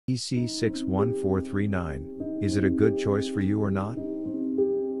IEC 61439, is it a good choice for you or not?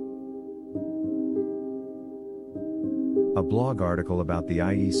 A blog article about the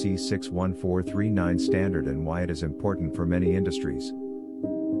IEC 61439 standard and why it is important for many industries.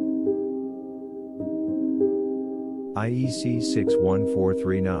 IEC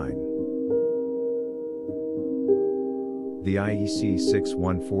 61439. The IEC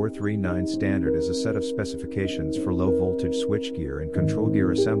 61439 standard is a set of specifications for low-voltage switchgear and control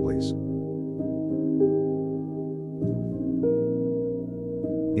gear assemblies.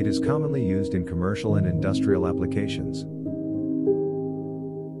 It is commonly used in commercial and industrial applications.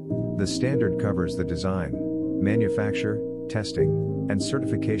 The standard covers the design, manufacture, testing, and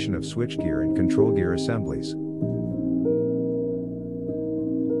certification of switchgear and control gear assemblies.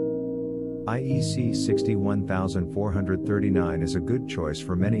 IEC 61439 is a good choice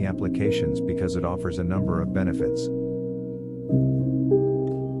for many applications because it offers a number of benefits.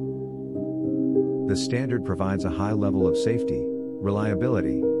 The standard provides a high level of safety,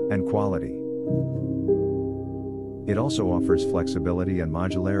 reliability, and quality. It also offers flexibility and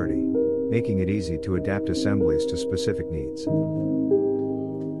modularity, making it easy to adapt assemblies to specific needs.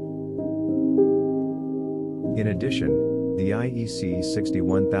 In addition, the IEC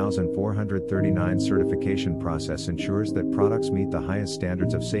 61439 certification process ensures that products meet the highest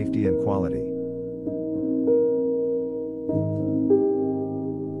standards of safety and quality.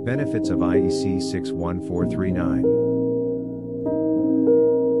 Benefits of IEC 61439.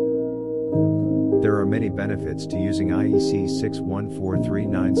 There are many benefits to using IEC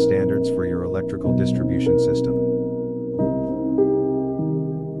 61439 standards for your electrical distribution system.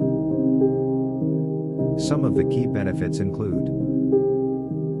 Some of the key benefits include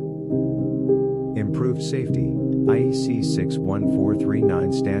improved safety. IEC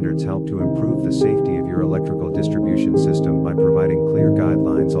 61439 standards help to improve the safety of your electrical distribution system by providing clear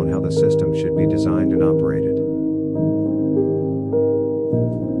guidelines on how the system should be designed and operated.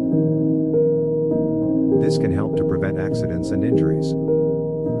 This can help to prevent accidents and injuries.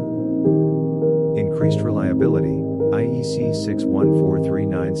 Increased reliability. IEC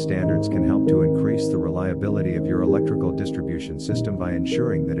 61439 standards can help to increase the reliability of your electrical distribution system by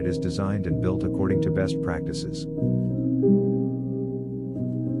ensuring that it is designed and built according to best practices.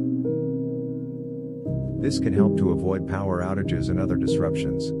 This can help to avoid power outages and other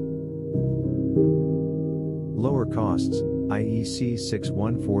disruptions. Lower costs. IEC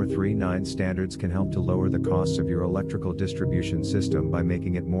 61439 standards can help to lower the costs of your electrical distribution system by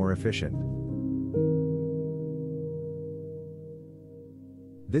making it more efficient.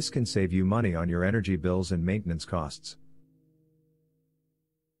 This can save you money on your energy bills and maintenance costs.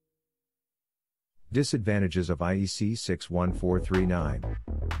 Disadvantages of IEC 61439.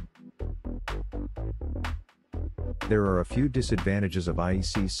 There are a few disadvantages of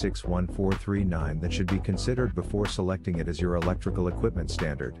IEC 61439 that should be considered before selecting it as your electrical equipment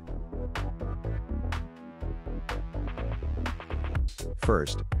standard.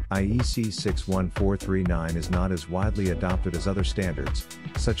 First, IEC 61439 is not as widely adopted as other standards,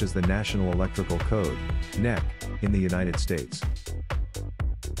 such as the National Electrical Code, NEC, in the United States.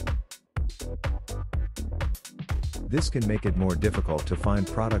 This can make it more difficult to find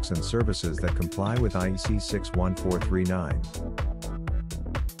products and services that comply with IEC 61439.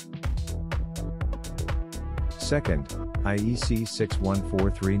 Second, IEC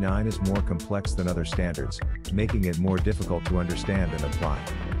 61439 is more complex than other standards, making it more difficult to understand and apply.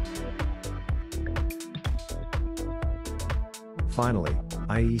 Finally,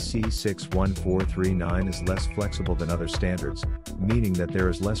 IEC 61439 is less flexible than other standards, meaning that there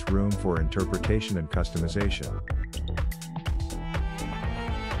is less room for interpretation and customization.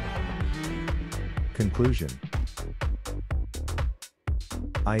 Conclusion.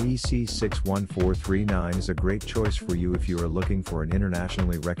 IEC 61439 is a great choice for you if you are looking for an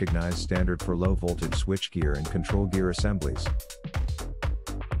internationally recognized standard for low-voltage switchgear and control gear assemblies.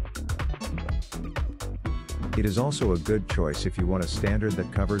 It is also a good choice if you want a standard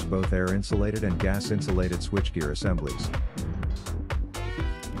that covers both air-insulated and gas-insulated switchgear assemblies.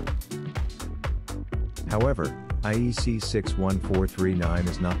 However, IEC 61439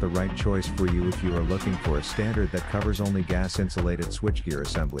 is not the right choice for you if you are looking for a standard that covers only gas-insulated switchgear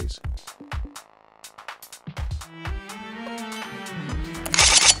assemblies.